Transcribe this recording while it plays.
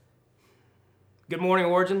Good morning,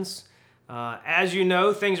 Origins. As you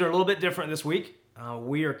know, things are a little bit different this week.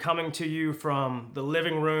 We are coming to you from the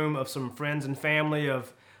living room of some friends and family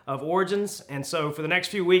of Origins, and so for the next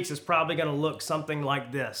few weeks, it's probably going to look something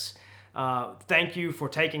like this. Thank you for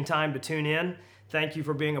taking time to tune in. Thank you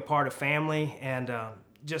for being a part of family and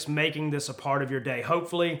just making this a part of your day.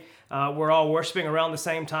 Hopefully, we're all worshiping around the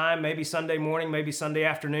same time, maybe Sunday morning, maybe Sunday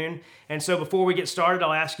afternoon. And so before we get started,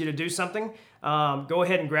 I'll ask you to do something. Go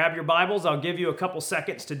ahead and grab your Bibles. I'll give you a couple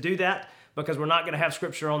seconds to do that because we're not going to have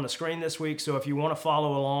scripture on the screen this week. So if you want to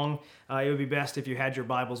follow along, it would be best if you had your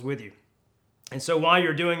Bibles with you. And so while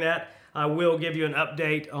you're doing that, I will give you an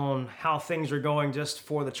update on how things are going just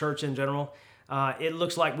for the church in general. It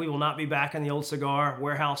looks like we will not be back in the old cigar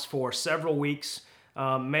warehouse for several weeks,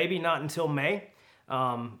 maybe not until May.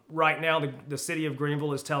 Right now, the city of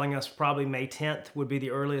Greenville is telling us probably May 10th would be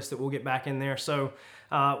the earliest that we'll get back in there. So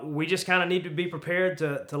we just kind of need to be prepared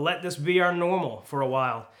to let this be our normal for a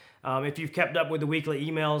while. If you've kept up with the weekly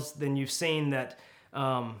emails, then you've seen that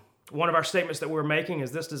one of our statements that we're making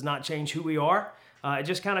is this does not change who we are. It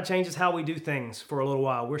just kind of changes how we do things for a little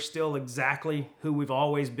while. We're still exactly who we've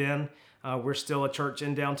always been. We're still a church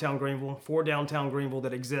in downtown Greenville, for downtown Greenville,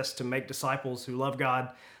 that exists to make disciples who love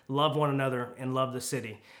God, love one another, and love the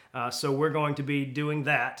city. So we're going to be doing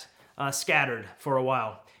that scattered for a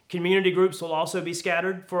while. Community groups will also be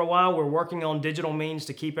scattered for a while. We're working on digital means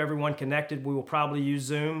to keep everyone connected. We will probably use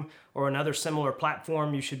Zoom or another similar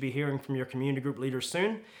platform. You should be hearing from your community group leaders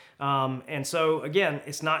soon. And so, again,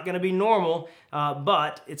 it's not going to be normal,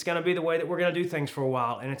 but it's going to be the way that we're going to do things for a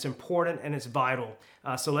while. And it's important and it's vital.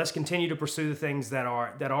 So let's continue to pursue the things that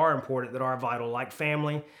are important, that are vital, like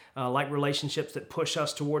family, like relationships that push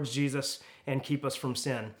us towards Jesus and keep us from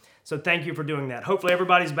sin. So thank you for doing that. Hopefully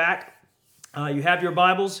everybody's back. You have your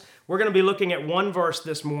Bibles. We're going to be looking at one verse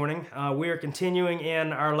this morning. We are continuing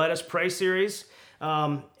in our Let Us Pray series.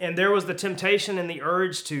 And there was the temptation and the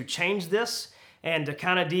urge to change this and to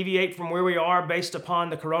kind of deviate from where we are based upon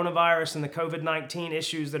the coronavirus and the COVID-19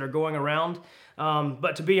 issues that are going around.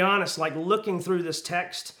 But to be honest, like looking through this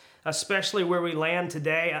text, especially where we land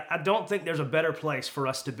today, I don't think there's a better place for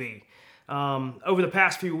us to be. Over the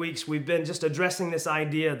past few weeks, we've been just addressing this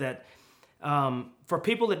idea that for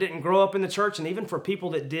people that didn't grow up in the church, and even for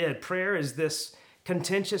people that did, prayer is this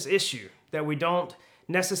contentious issue that we don't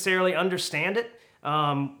necessarily understand it.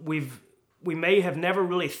 We may have never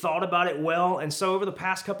really thought about it well, and so over the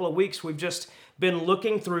past couple of weeks, we've just been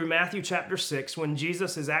looking through Matthew chapter 6 when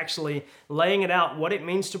Jesus is actually laying it out what it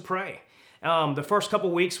means to pray. The first couple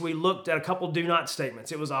weeks, we looked at a couple do not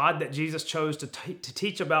statements. It was odd that Jesus chose to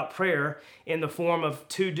teach about prayer in the form of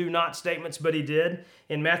two do not statements, but he did.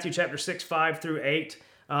 In Matthew chapter 6, 5 through 8,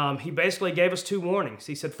 he basically gave us two warnings.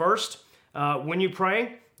 He said, first, when you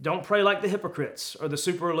pray, don't pray like the hypocrites or the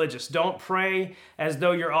super religious. Don't pray as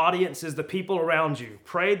though your audience is the people around you.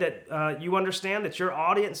 Pray that you understand that your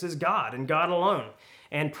audience is God and God alone.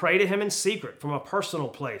 And pray to him in secret from a personal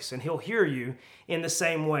place, and he'll hear you in the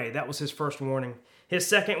same way. That was his first warning. His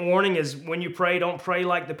second warning is when you pray, don't pray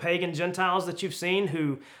like the pagan Gentiles that you've seen,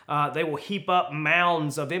 who they will heap up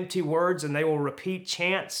mounds of empty words, and they will repeat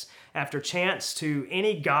chants after chants to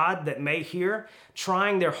any God that may hear,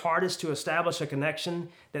 trying their hardest to establish a connection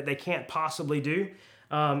that they can't possibly do.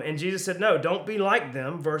 And Jesus said, no, don't be like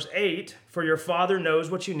them. Verse 8, for your Father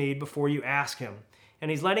knows what you need before you ask him. And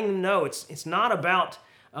he's letting them know it's not about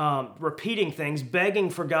repeating things, begging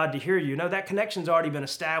for God to hear you. No, that connection's already been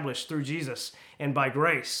established through Jesus and by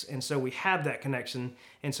grace. And so we have that connection.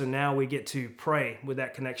 And so now we get to pray with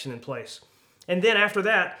that connection in place. And then after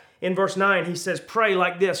that, in verse 9, he says, pray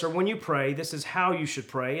like this, or when you pray, this is how you should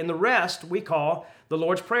pray. And the rest we call the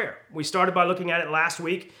Lord's Prayer. We started by looking at it last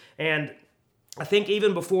week, and I think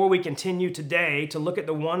even before we continue today to look at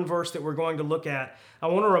the one verse that we're going to look at, I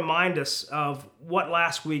want to remind us of what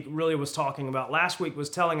last week really was talking about. Last week was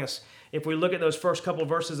telling us, if we look at those first couple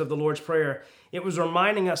verses of the Lord's Prayer, it was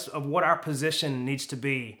reminding us of what our position needs to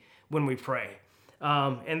be when we pray.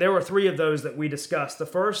 And there were three of those that we discussed. The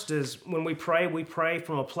first is when we pray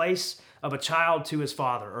from a place of a child to his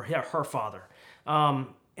father or her father.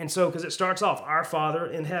 And so, because it starts off, our Father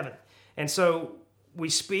in heaven. And so we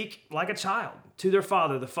speak like a child to their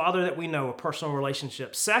father, the father that we know, a personal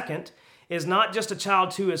relationship. Second is not just a child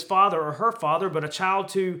to his father or her father, but a child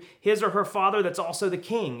to his or her father that's also the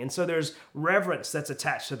king. And so there's reverence that's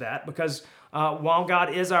attached to that, because while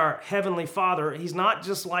God is our heavenly Father, he's not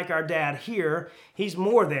just like our dad here. He's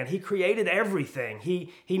more than. He created everything.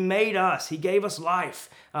 He made us. He gave us life.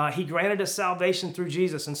 He granted us salvation through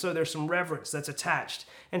Jesus. And so there's some reverence that's attached.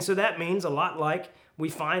 And so that means a lot like we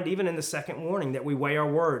find even in the second warning, that we weigh our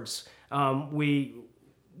words. We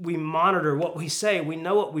we monitor what we say. We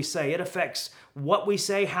know what we say. It affects what we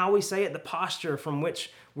say, how we say it, the posture from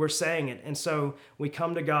which we're saying it. And so we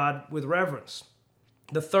come to God with reverence.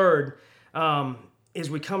 The third is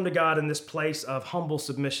we come to God in this place of humble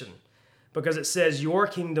submission, because it says, your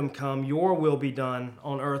kingdom come, your will be done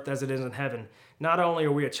on earth as it is in heaven. Not only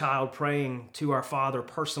are we a child praying to our Father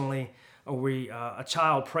personally, are we a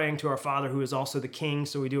child praying to our Father who is also the King,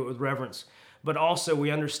 so we do it with reverence, but also we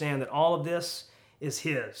understand that all of this is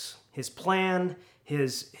His plan,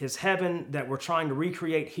 His heaven that we're trying to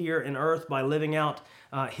recreate here in earth by living out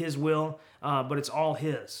His will, but it's all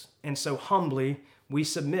His. And so humbly, we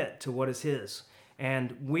submit to what is His.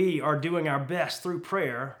 And we are doing our best through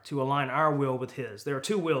prayer to align our will with His. There are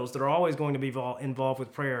two wills that are always going to be involved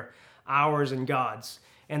with prayer, ours and God's.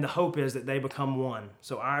 And the hope is that they become one.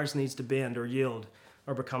 So ours needs to bend or yield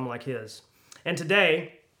or become like His. And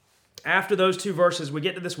today, after those two verses, we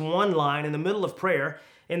get to this one line in the middle of prayer,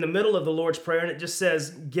 in the middle of the Lord's Prayer, and it just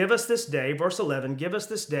says, give us this day, verse 11, give us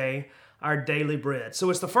this day our daily bread. So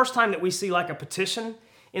it's the first time that we see like a petition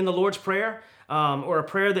in the Lord's Prayer, or a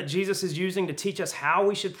prayer that Jesus is using to teach us how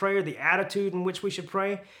we should pray, or the attitude in which we should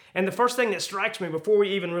pray. And the first thing that strikes me before we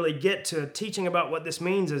even really get to teaching about what this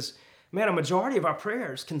means is, man, a majority of our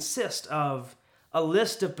prayers consist of a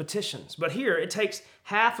list of petitions. But here, it takes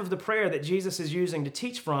half of the prayer that Jesus is using to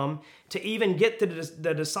teach from to even get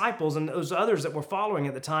the disciples and those others that were following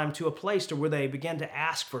at the time to a place to where they began to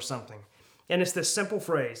ask for something. And it's this simple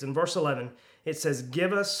phrase. In verse 11, it says,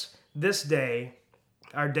 give us this day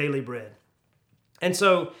our daily bread. And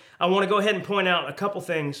so I want to go ahead and point out a couple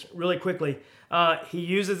things really quickly. He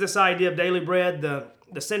uses this idea of daily bread.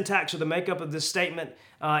 The syntax or the makeup of this statement,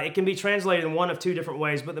 it can be translated in one of two different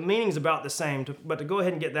ways, but the meaning's about the same. But to go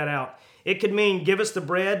ahead and get that out, it could mean give us the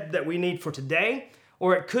bread that we need for today,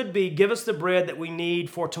 or it could be give us the bread that we need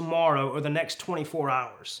for tomorrow or the next 24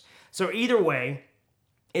 hours. So either way,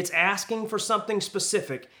 it's asking for something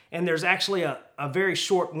specific, and there's actually a very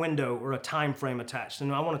short window or a time frame attached.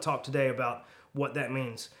 And I want to talk today about what that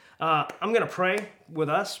means. I'm going to pray with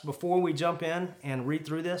us before we jump in and read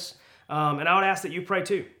through this. And I would ask that you pray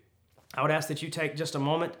too. I would ask that you take just a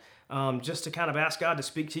moment just to kind of ask God to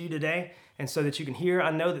speak to you today, and so that you can hear.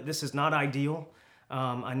 I know that this is not ideal.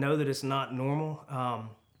 I know that it's not normal,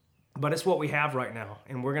 but it's what we have right now,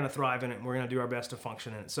 and we're going to thrive in it, and we're going to do our best to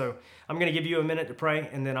function in it. So I'm going to give you a minute to pray,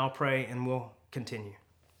 and then I'll pray, and we'll continue.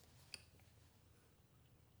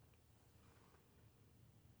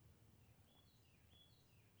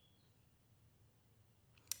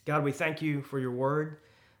 God, we thank you for your word.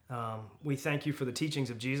 We thank you for the teachings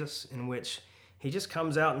of Jesus, in which he just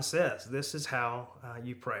comes out and says, this is how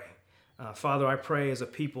you pray. Father, I pray as a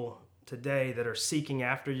people today that are seeking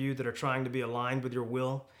after you, that are trying to be aligned with your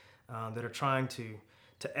will, that are trying to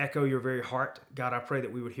echo your very heart. God, I pray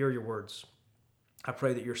that we would hear your words. I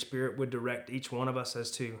pray that your Spirit would direct each one of us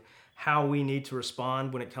as to how we need to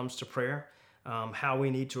respond when it comes to prayer, how we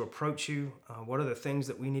need to approach you, what are the things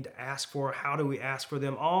that we need to ask for, how do we ask for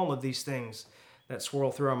them, all of these things that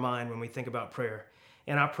swirl through our mind when we think about prayer.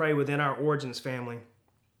 And I pray within our Origins family,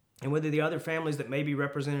 and whether the other families that may be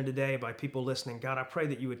represented today by people listening, God, I pray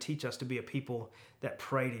that you would teach us to be a people that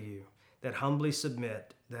pray to you, that humbly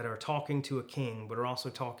submit, that are talking to a king, but are also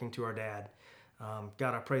talking to our dad.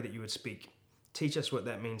 God, I pray that you would speak. Teach us what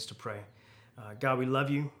that means to pray. God, we love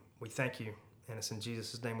you. We thank you. And it's in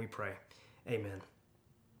Jesus' name we pray. Amen.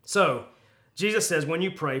 So, Jesus says, when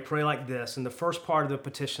you pray, pray like this. And the first part of the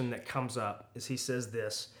petition that comes up is he says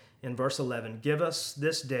this in verse 11, give us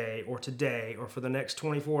this day or today or for the next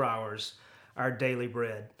 24 hours our daily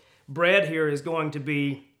bread. Bread here is going to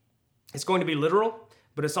be literal,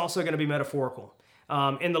 but it's also going to be metaphorical.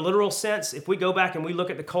 In the literal sense, if we go back and we look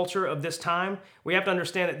at the culture of this time, we have to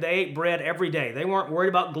understand that they ate bread every day. They weren't worried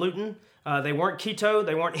about gluten. They weren't keto.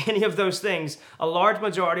 They weren't any of those things. A large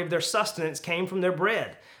majority of their sustenance came from their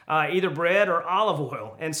bread, either bread or olive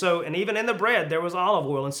oil. And even in the bread, there was olive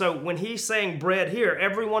oil. And so when he's saying bread here,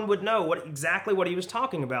 everyone would know exactly what he was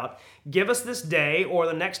talking about. Give us this day or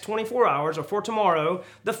the next 24 hours or for tomorrow,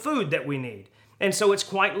 the food that we need. And so it's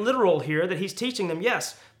quite literal here that he's teaching them,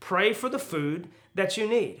 yes, pray for the food that you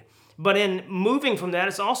need. But in moving from that,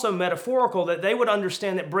 it's also metaphorical that they would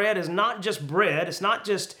understand that bread is not just bread. It's not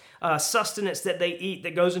just sustenance that they eat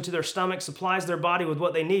that goes into their stomach, supplies their body with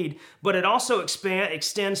what they need, but it also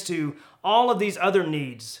extends to all of these other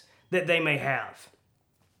needs that they may have.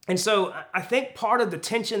 And so I think part of the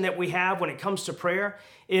tension that we have when it comes to prayer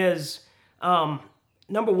is,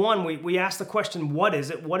 number one, we ask the question, what is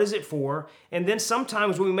it? What is it for? And then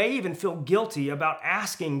sometimes we may even feel guilty about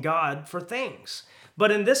asking God for things. But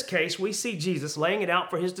in this case, we see Jesus laying it out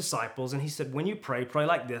for his disciples, and he said, when you pray, pray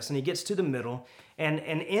like this. And he gets to the middle, and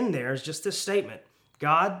in there is just this statement,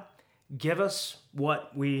 God, give us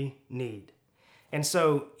what we need. And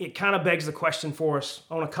so it kind of begs the question for us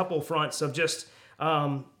on a couple fronts of just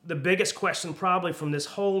the biggest question probably from this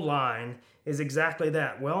whole line is exactly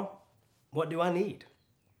that. Well, what do I need?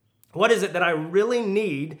 What is it that I really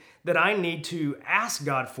need that I need to ask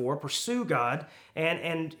God for, pursue God,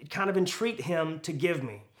 and kind of entreat him to give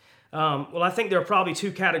me? Well, I think there are probably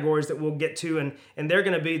two categories that we'll get to, and they're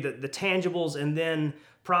going to be the tangibles and then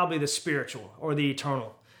probably the spiritual or the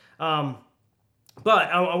eternal. But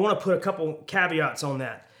I want to put a couple caveats on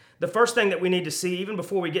that. The first thing that we need to see, even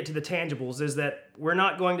before we get to the tangibles, is that we're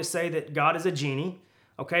not going to say that God is a genie,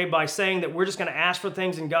 okay? By saying that we're just going to ask for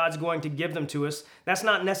things and God's going to give them to us. That's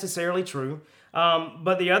not necessarily true.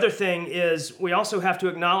 But the other thing is we also have to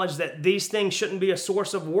acknowledge that these things shouldn't be a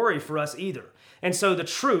source of worry for us either. And so the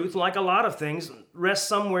truth, like a lot of things, rests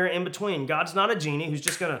somewhere in between. God's not a genie who's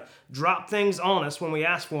just going to drop things on us when we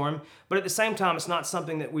ask for him, but at the same time, it's not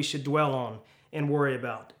something that we should dwell on and worry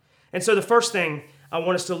about. And so the first thing I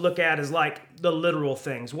want us to look at is like the literal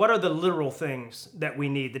things. What are the literal things that we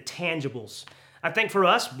need, the tangibles? I think for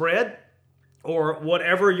us, bread, or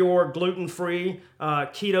whatever your gluten-free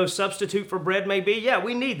keto substitute for bread may be, yeah,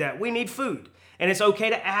 we need that. We need food. And it's okay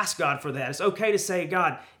to ask God for that. It's okay to say,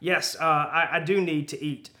 God, yes, I do need to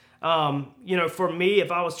eat. For me, if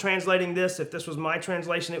I was translating this, if this was my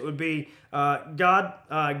translation, it would be, God,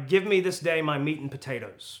 give me this day my meat and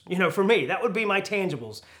potatoes. For me, that would be my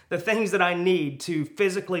tangibles, the things that I need to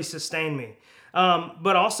physically sustain me.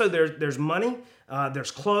 But also there's money, there's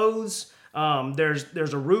clothes,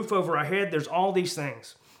 there's a roof over our head, there's all these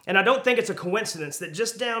things. And I don't think it's a coincidence that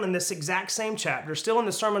just down in this exact same chapter, still in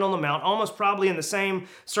the Sermon on the Mount, almost probably in the same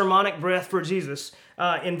sermonic breath for Jesus,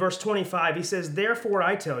 in verse 25, he says, therefore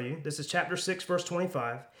I tell you, this is chapter 6, verse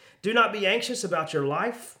 25, do not be anxious about your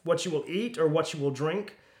life, what you will eat or what you will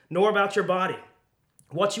drink, nor about your body,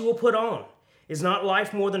 what you will put on. Is not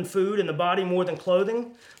life more than food and the body more than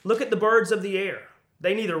clothing? Look at the birds of the air.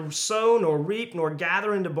 They neither sow nor reap nor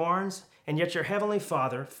gather into barns, and yet your heavenly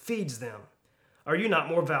Father feeds them. Are you not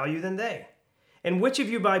more value than they? And which of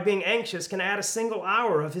you by being anxious can add a single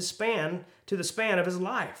hour of his span to the span of his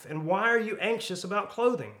life? And why are you anxious about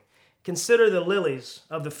clothing? Consider the lilies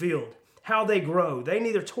of the field, how they grow. They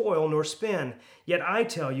neither toil nor spin. Yet I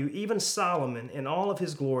tell you, even Solomon in all of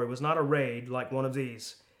his glory was not arrayed like one of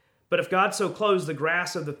these. But if God so clothes the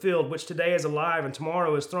grass of the field, which today is alive and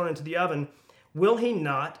tomorrow is thrown into the oven, will he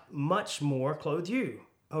not much more clothe you,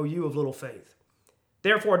 O you of little faith?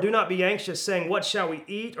 Therefore, do not be anxious, saying, what shall we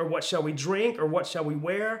eat, or what shall we drink, or what shall we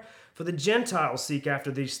wear? For the Gentiles seek after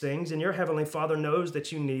these things, and your heavenly Father knows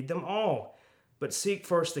that you need them all. But seek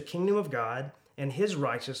first the kingdom of God and his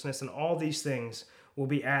righteousness, and all these things will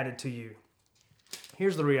be added to you.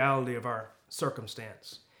 Here's the reality of our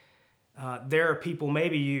circumstance. There are people,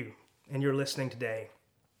 maybe you, and you're listening today.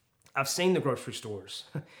 I've seen the grocery stores.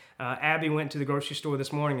 Abby went to the grocery store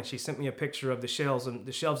this morning and she sent me a picture of the shelves in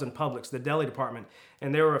Publix, the deli department,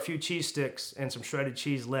 and there were a few cheese sticks and some shredded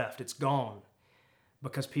cheese left. It's gone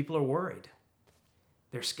because people are worried.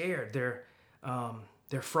 They're scared.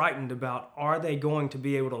 They're frightened about, are they going to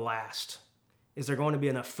be able to last? Is there going to be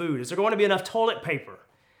enough food? Is there going to be enough toilet paper?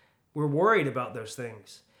 We're worried about those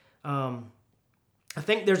things. I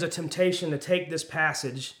think there's a temptation to take this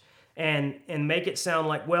passage and make it sound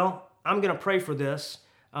like, well, I'm going to pray for this,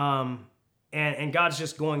 and God's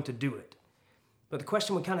just going to do it. But the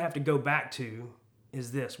question we kind of have to go back to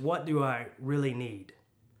is this: what do I really need?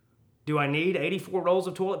 Do I need 84 rolls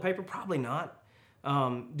of toilet paper? Probably not.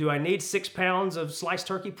 Do I need 6 pounds of sliced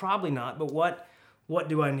turkey? Probably not. But what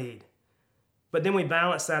do I need? But then we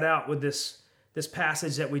balance that out with this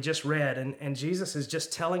passage that we just read, and Jesus is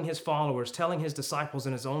just telling his followers, telling his disciples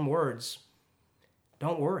in his own words,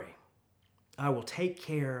 don't worry. I will take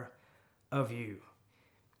care of you.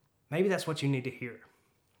 Maybe that's what you need to hear.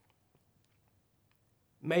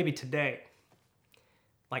 Maybe today,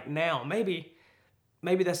 like now, maybe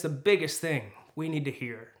that's the biggest thing we need to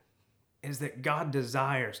hear, is that God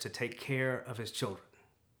desires to take care of his children.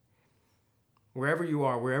 Wherever you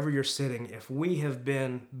are, wherever you're sitting, if we have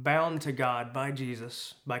been bound to God by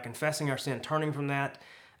Jesus, by confessing our sin, turning from that,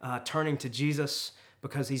 turning to Jesus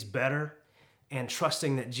because he's better, and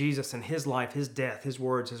trusting that Jesus and his life, his death, his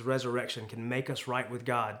words, his resurrection can make us right with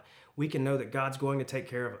God, we can know that God's going to take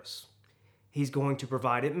care of us. He's going to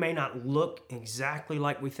provide. It may not look exactly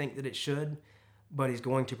like we think that it should, but he's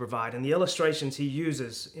going to provide. And the illustrations he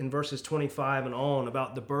uses in verses 25 and on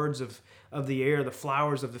about the birds of the air, the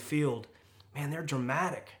flowers of the field, man, they're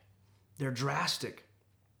dramatic. They're drastic.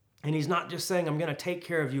 And he's not just saying, I'm going to take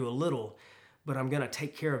care of you a little, but I'm going to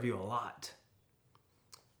take care of you a lot.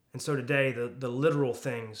 And so today, the literal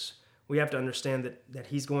things, we have to understand that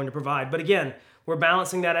he's going to provide. But again, we're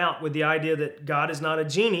balancing that out with the idea that God is not a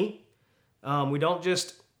genie. We don't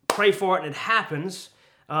just pray for it and it happens.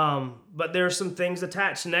 But there are some things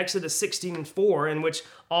attached in Exodus 16:4 in which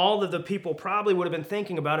all of the people probably would have been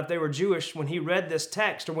thinking about if they were Jewish when he read this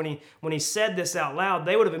text or when he said this out loud.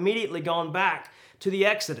 They would have immediately gone back to the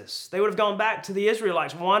Exodus. They would have gone back to the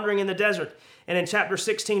Israelites wandering in the desert. And in chapter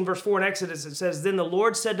 16, verse 4 in Exodus, it says, "Then the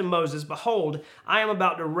Lord said to Moses, Behold, I am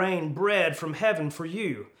about to rain bread from heaven for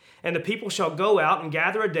you. And the people shall go out and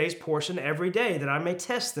gather a day's portion every day, that I may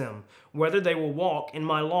test them, whether they will walk in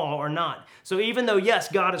my law or not." So even though,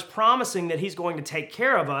 yes, God is promising that he's going to take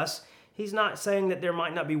care of us, he's not saying that there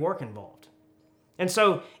might not be work involved. And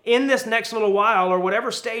so in this next little while, or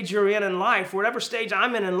whatever stage you're in life, whatever stage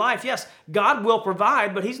I'm in life, yes, God will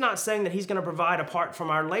provide, but he's not saying that he's going to provide apart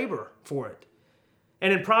from our labor for it.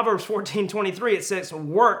 And in Proverbs 14:23, it says,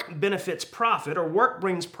 "Work benefits profit," or work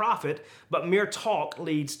brings profit, but mere talk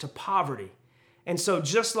leads to poverty. And so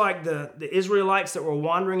just like the Israelites that were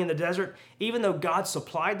wandering in the desert, even though God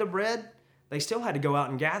supplied the bread, they still had to go out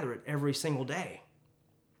and gather it every single day.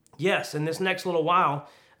 Yes, in this next little while,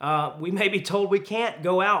 we may be told we can't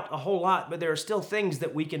go out a whole lot, but there are still things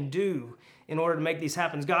that we can do in order to make these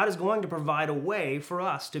happen. God is going to provide a way for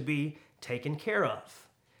us to be taken care of,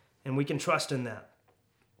 and we can trust in that.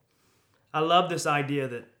 I love this idea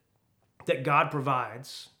that God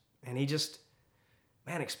provides, and he just,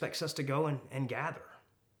 expects us to go and gather.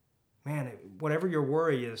 Whatever your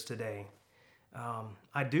worry is today,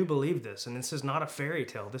 I do believe this, and this is not a fairy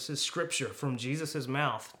tale. This is scripture from Jesus'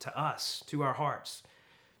 mouth to us, to our hearts.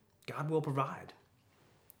 God will provide.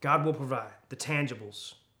 God will provide the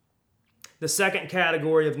tangibles. The second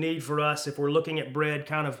category of need for us, if we're looking at bread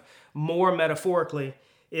kind of more metaphorically,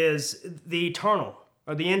 is the eternal,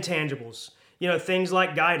 or the intangibles, things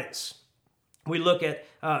like guidance. We look at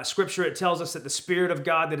Scripture, it tells us that the Spirit of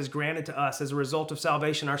God that is granted to us as a result of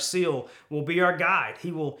salvation, our seal, will be our guide.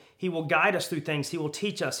 He will guide us through things. He will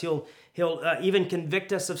teach us. He'll even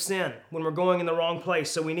convict us of sin when we're going in the wrong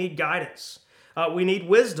place. So we need guidance. We need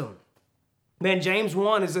wisdom. James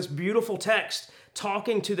 1 is this beautiful text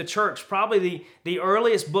talking to the church, probably the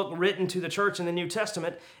earliest book written to the church in the New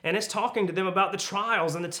Testament, and it's talking to them about the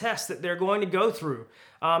trials and the tests that they're going to go through.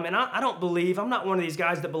 And I'm not one of these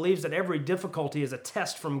guys that believes that every difficulty is a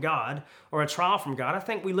test from God or a trial from God. I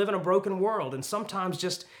think we live in a broken world, and sometimes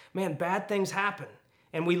just, bad things happen.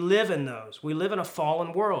 And we live in those. We live in a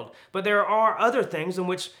fallen world. But there are other things in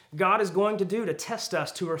which God is going to do to test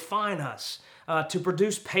us, to refine us, to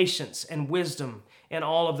produce patience and wisdom and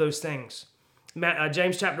all of those things.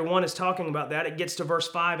 James chapter 1 is talking about that. It gets to verse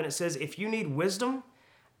 5 and it says, "If you need wisdom,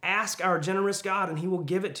 ask our generous God and he will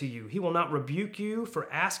give it to you. He will not rebuke you for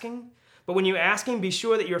asking. But when you ask him, be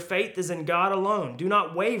sure that your faith is in God alone. Do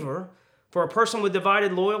not waver, for a person with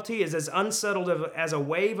divided loyalty is as unsettled as a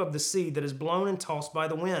wave of the sea that is blown and tossed by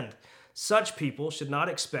the wind. Such people should not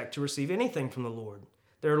expect to receive anything from the Lord.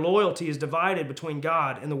 Their loyalty is divided between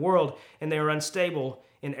God and the world, and they are unstable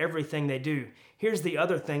in everything they do." Here's the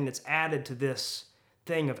other thing that's added to this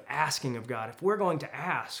thing of asking of God. If we're going to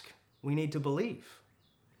ask, we need to believe.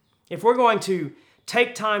 If we're going to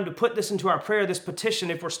take time to put this into our prayer, this petition,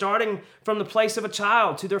 if we're starting from the place of a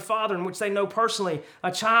child to their father in which they know personally,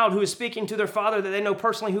 a child who is speaking to their father that they know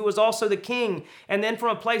personally who is also the king, and then from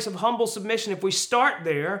a place of humble submission, if we start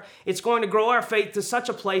there, it's going to grow our faith to such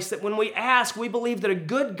a place that when we ask, we believe that a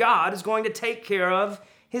good God is going to take care of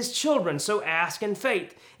his children. So ask in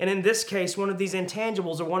faith. And in this case, one of these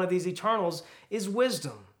intangibles or one of these eternals is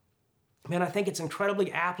wisdom. I think it's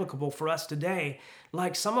incredibly applicable for us today.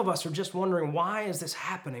 Like some of us are just wondering, why is this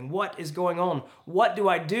happening? What is going on? What do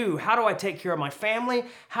I do? How do I take care of my family?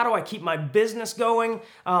 How do I keep my business going?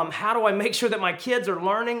 How do I make sure that my kids are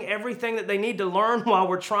learning everything that they need to learn while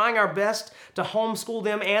we're trying our best to homeschool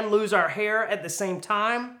them and lose our hair at the same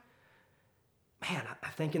time? I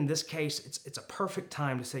think in this case, it's a perfect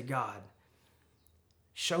time to say, God,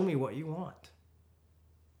 show me what you want.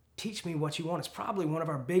 Teach me what you want. It's probably one of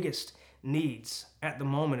our biggest needs at the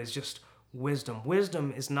moment is just wisdom.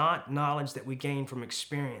 Wisdom is not knowledge that we gain from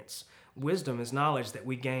experience. Wisdom is knowledge that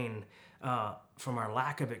we gain from our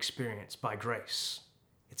lack of experience by grace.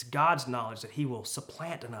 It's God's knowledge that he will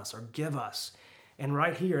supplant in us or give us. And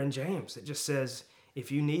right here in James, it just says,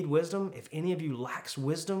 if you need wisdom, if any of you lacks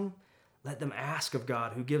wisdom, let them ask of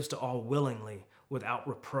God, who gives to all willingly, without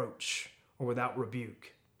reproach or without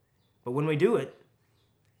rebuke. But when we do it,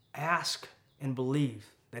 ask and believe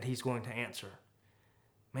that he's going to answer.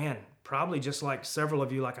 man, probably just like several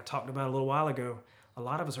of you, like I talked about a little while ago, a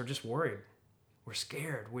lot of us are just worried. We're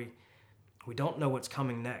scared. We don't know what's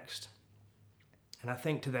coming next. And I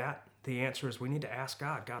think to that, the answer is we need to ask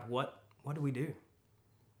God, God, what do we do?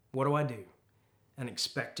 What do I do? And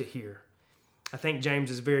expect to hear. I think James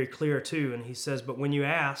is very clear too, and he says, but when you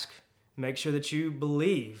ask, make sure that you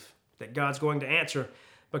believe that God's going to answer,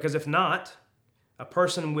 because if not, a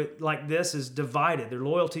person like this is divided. Their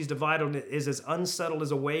loyalty is divided, is as unsettled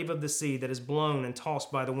as a wave of the sea that is blown and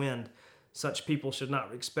tossed by the wind. Such people should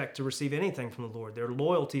not expect to receive anything from the Lord. Their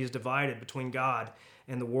loyalty is divided between God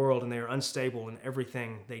and the world, and they are unstable in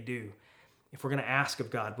everything they do. If we're going to ask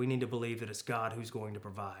of God, we need to believe that it's God who's going to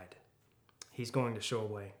provide. He's going to show a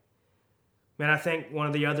way. Man, I think one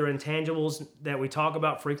of the other intangibles that we talk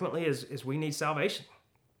about frequently is we need salvation.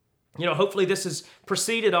 You know, hopefully this has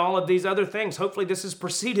preceded all of these other things. Hopefully this has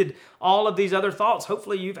preceded all of these other thoughts.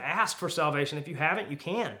 Hopefully you've asked for salvation. If you haven't, you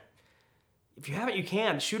can. If you haven't, you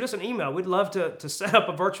can. Shoot us an email. We'd love to set up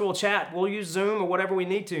a virtual chat. We'll use Zoom or whatever we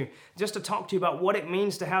need to just to talk to you about what it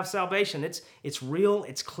means to have salvation. It's real,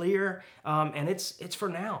 it's clear, and it's for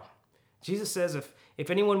now. Jesus says if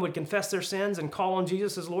anyone would confess their sins and call on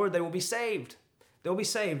Jesus as Lord, they will be saved. They'll be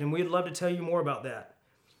saved, and we'd love to tell you more about that.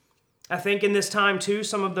 I think in this time, too,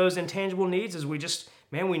 some of those intangible needs is we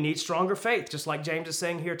need stronger faith, just like James is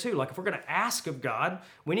saying here, too. Like if we're going to ask of God,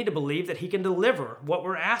 we need to believe that he can deliver what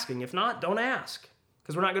we're asking. If not, don't ask,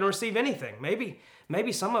 because we're not going to receive anything.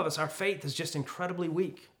 Maybe some of us, our faith is just incredibly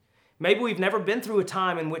weak. Maybe we've never been through a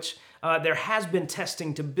time in which there has been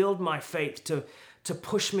testing to build my faith, to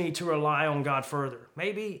push me to rely on God further.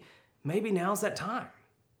 Maybe now's that time.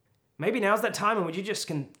 Maybe now's that time when you just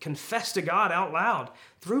can confess to God out loud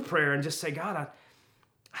through prayer and just say, God,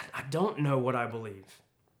 I don't know what I believe.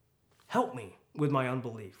 Help me with my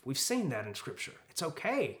unbelief. We've seen that in Scripture. It's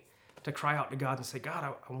okay to cry out to God and say, God,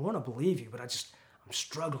 I want to believe you, but I'm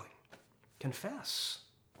struggling. Confess.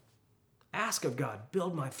 Ask of God,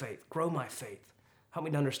 build my faith, grow my faith. Help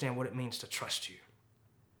me to understand what it means to trust you.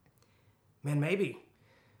 Man, maybe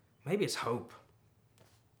it's hope.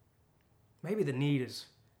 Maybe the need is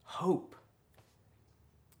hope.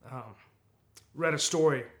 Read a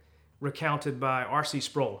story recounted by R.C.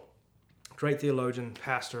 Sproul, great theologian,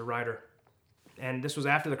 pastor, writer. And this was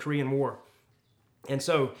after the Korean War. And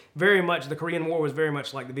so very much, the Korean War was very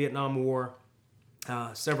much like the Vietnam War,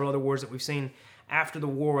 several other wars that we've seen. After the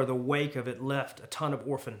war, the wake of it left a ton of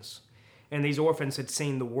orphans. And these orphans had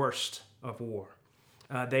seen the worst of war.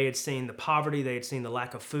 They had seen the poverty, they had seen the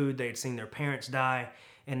lack of food, they had seen their parents die,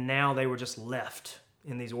 and now they were just left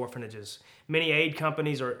in these orphanages. Many aid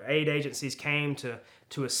companies or aid agencies came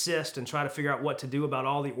to assist and try to figure out what to do about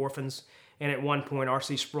all the orphans. And at one point,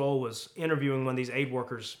 R.C. Sproul was interviewing one of these aid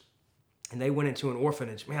workers, and they went into an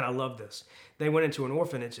orphanage. Man, I love this. They went into an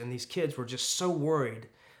orphanage, and these kids were just so worried.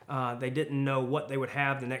 They didn't know what they would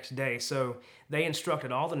have the next day. So they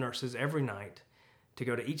instructed all the nurses every night to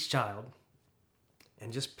go to each child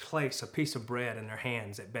and just place a piece of bread in their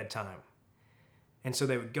hands at bedtime. And so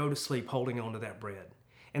they would go to sleep holding on to that bread.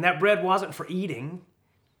 And that bread wasn't for eating.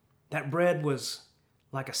 That bread was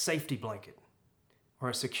like a safety blanket or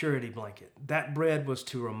a security blanket. That bread was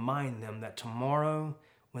to remind them that tomorrow,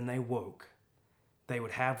 when they woke, they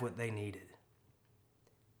would have what they needed.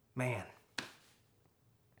 Man,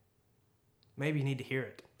 maybe you need to hear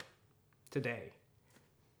it today.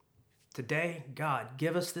 Today, God,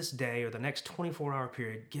 give us this day or the next 24-hour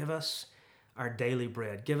period, give us our daily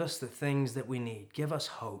bread. Give us the things that we need. Give us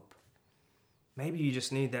hope. Maybe you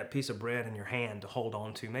just need that piece of bread in your hand to hold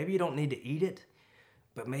on to. Maybe you don't need to eat it,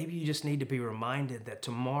 but maybe you just need to be reminded that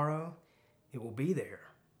tomorrow it will be there.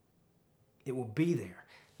 It will be there.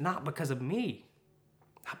 Not because of me,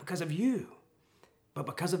 not because of you, but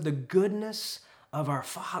because of the goodness of our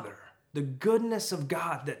Father. The goodness of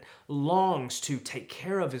God that longs to take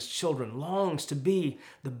care of his children, longs to be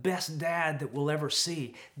the best dad that we'll ever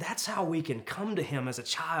see. That's how we can come to him as a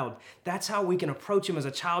child. That's how we can approach him as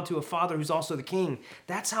a child to a father who's also the king.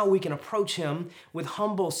 That's how we can approach him with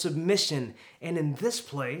humble submission. And in this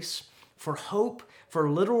place, for hope, for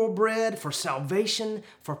literal bread, for salvation,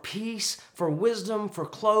 for peace, for wisdom, for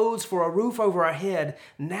clothes, for a roof over our head,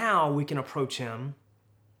 now we can approach him.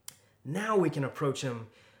 Now we can approach him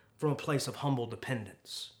from a place of humble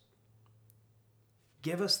dependence.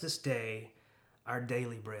 Give us this day our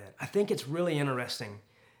daily bread. I think it's really interesting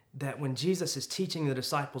that when Jesus is teaching the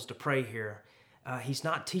disciples to pray here, he's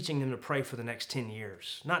not teaching them to pray for the next 10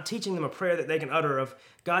 years, not teaching them a prayer that they can utter of,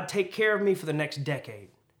 God, take care of me for the next decade.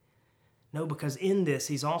 No, because in this,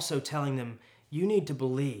 he's also telling them, you need to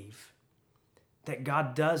believe that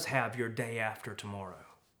God does have your day after tomorrow.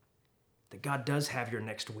 that God does have your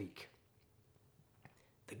next week,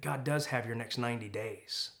 that God does have your next 90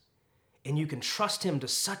 days. And you can trust him to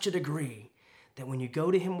such a degree that when you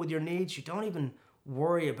go to him with your needs, you don't even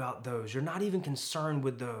worry about those. You're not even concerned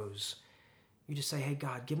with those. You just say, hey,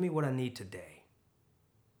 God, give me what I need today,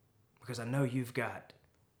 because I know you've got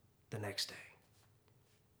the next day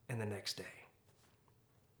and the next day.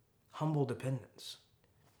 Humble dependence.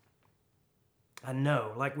 I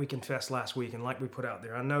know, like we confessed last week and like we put out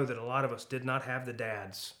there, I know that a lot of us did not have the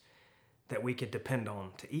dads that we could depend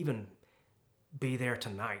on to even be there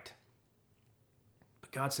tonight.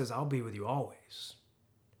 But God says, I'll be with you always.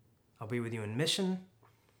 I'll be with you in mission.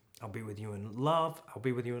 I'll be with you in love. I'll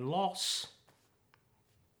be with you in loss.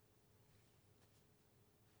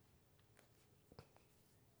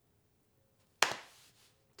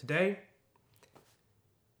 Today,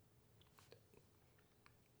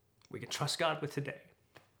 we can trust God with today.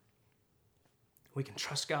 We can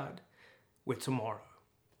trust God with tomorrow.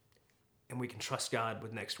 And we can trust God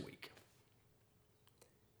with next week.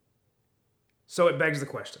 So it begs the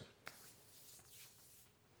question,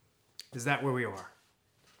 is that where we are?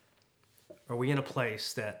 Are we in a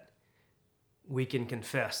place that we can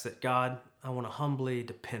confess that, God, I want to humbly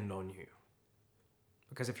depend on you?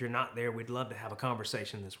 Because if you're not there, we'd love to have a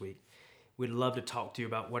conversation this week. We'd love to talk to you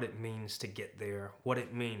about what it means to get there, what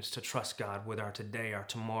it means to trust God with our today, our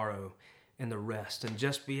tomorrow, and the rest, and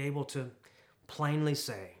just be able to plainly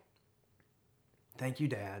say, thank you,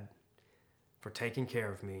 Dad, for taking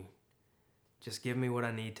care of me. Just give me what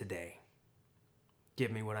I need today.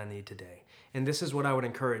 Give me what I need today. And this is what I would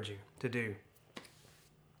encourage you to do.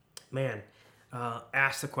 Man,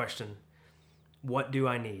 ask the question, what do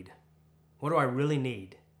I need? What do I really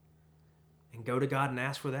need? And go to God and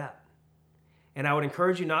ask for that. And I would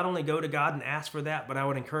encourage you not only go to God and ask for that, but I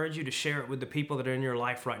would encourage you to share it with the people that are in your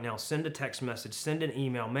life right now. Send a text message, send an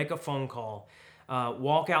email, make a phone call,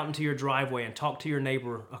 walk out into your driveway and talk to your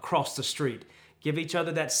neighbor across the street. Give each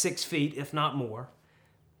other that 6 feet, if not more.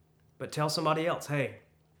 But tell somebody else, hey,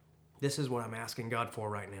 this is what I'm asking God for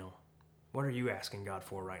right now. What are you asking God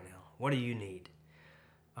for right now? What do you need?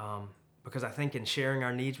 Because I think in sharing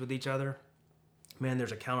our needs with each other, man,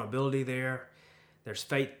 there's accountability there. There's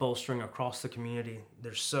faith bolstering across the community.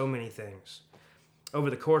 There's so many things. Over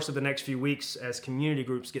the course of the next few weeks, as community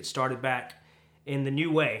groups get started back in the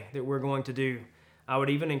new way that we're going to do, I would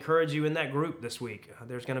even encourage you in that group this week.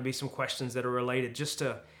 There's going to be some questions that are related just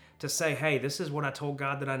to say, hey, this is what I told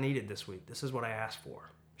God that I needed this week. This is what I asked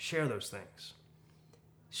for. Share those things.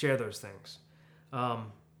 Share those things.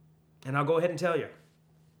 And I'll go ahead and tell you,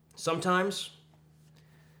 sometimes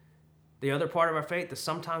the other part of our faith is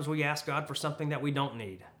sometimes we ask God for something that we don't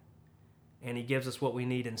need, and he gives us what we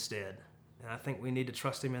need instead. And I think we need to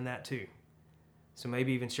trust him in that too. So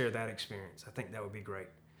maybe even share that experience. I think that would be great.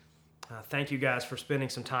 Thank you guys for spending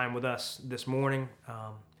some time with us this morning.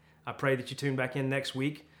 I pray that you tune back in next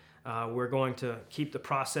week. We're going to keep the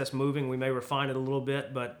process moving. We may refine it a little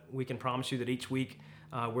bit, but we can promise you that each week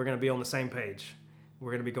we're going to be on the same page.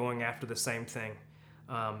 We're going to be going after the same thing.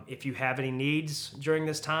 If you have any needs during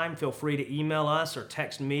this time, feel free to email us or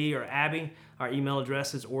text me or Abby. Our email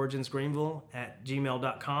address is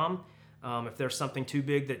originsgreenville@gmail.com. If there's something too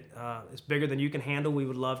big that is bigger than you can handle, we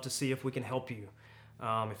would love to see if we can help you.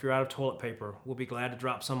 If you're out of toilet paper, we'll be glad to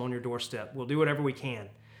drop some on your doorstep. We'll do whatever we can.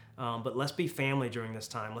 But let's be family during this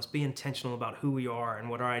time. Let's be intentional about who we are and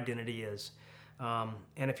what our identity is. And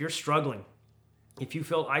if you're struggling, if you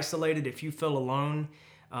feel isolated, if you feel alone,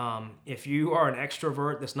 if you are an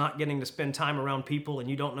extrovert that's not getting to spend time around people and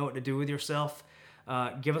you don't know what to do with yourself,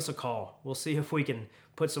 give us a call. We'll see if we can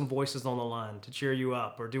put some voices on the line to cheer you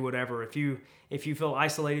up or do whatever. If you feel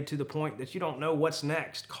isolated to the point that you don't know what's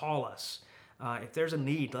next, call us. If there's a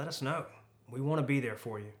need, let us know. We want to be there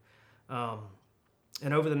for you.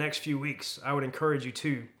 And over the next few weeks, I would encourage you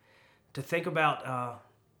to think about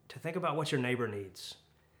what your neighbor needs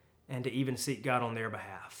and to even seek God on their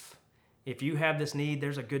behalf. If you have this need,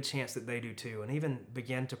 there's a good chance that they do too. And even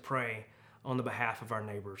begin to pray on the behalf of our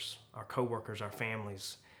neighbors, our coworkers, our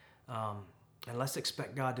families. And let's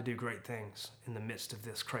expect God to do great things in the midst of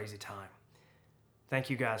this crazy time.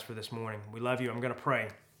 Thank you guys for this morning. We love you. I'm going to pray.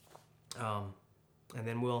 And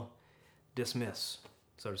then we'll dismiss,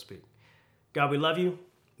 so to speak. God, we love you.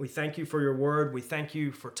 We thank you for your word. We thank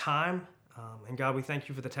you for time. And God, we thank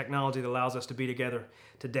you for the technology that allows us to be together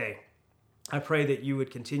today. I pray that you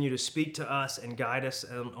would continue to speak to us and guide us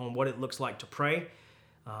on what it looks like to pray.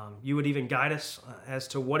 You would even guide us as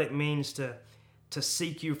to what it means to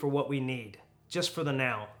seek you for what we need, just for the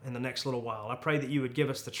now and the next little while. I pray that you would give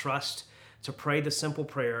us the trust to pray the simple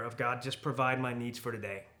prayer of, God, just provide my needs for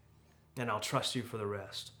today, and I'll trust you for the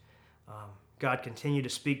rest. God, continue to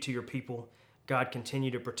speak to your people. God,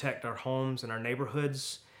 continue to protect our homes and our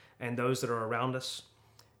neighborhoods and those that are around us.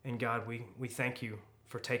 And God, we thank you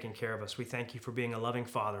for taking care of us. We thank you for being a loving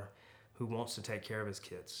Father who wants to take care of his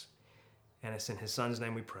kids. And it's in his Son's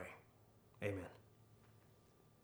name we pray. Amen.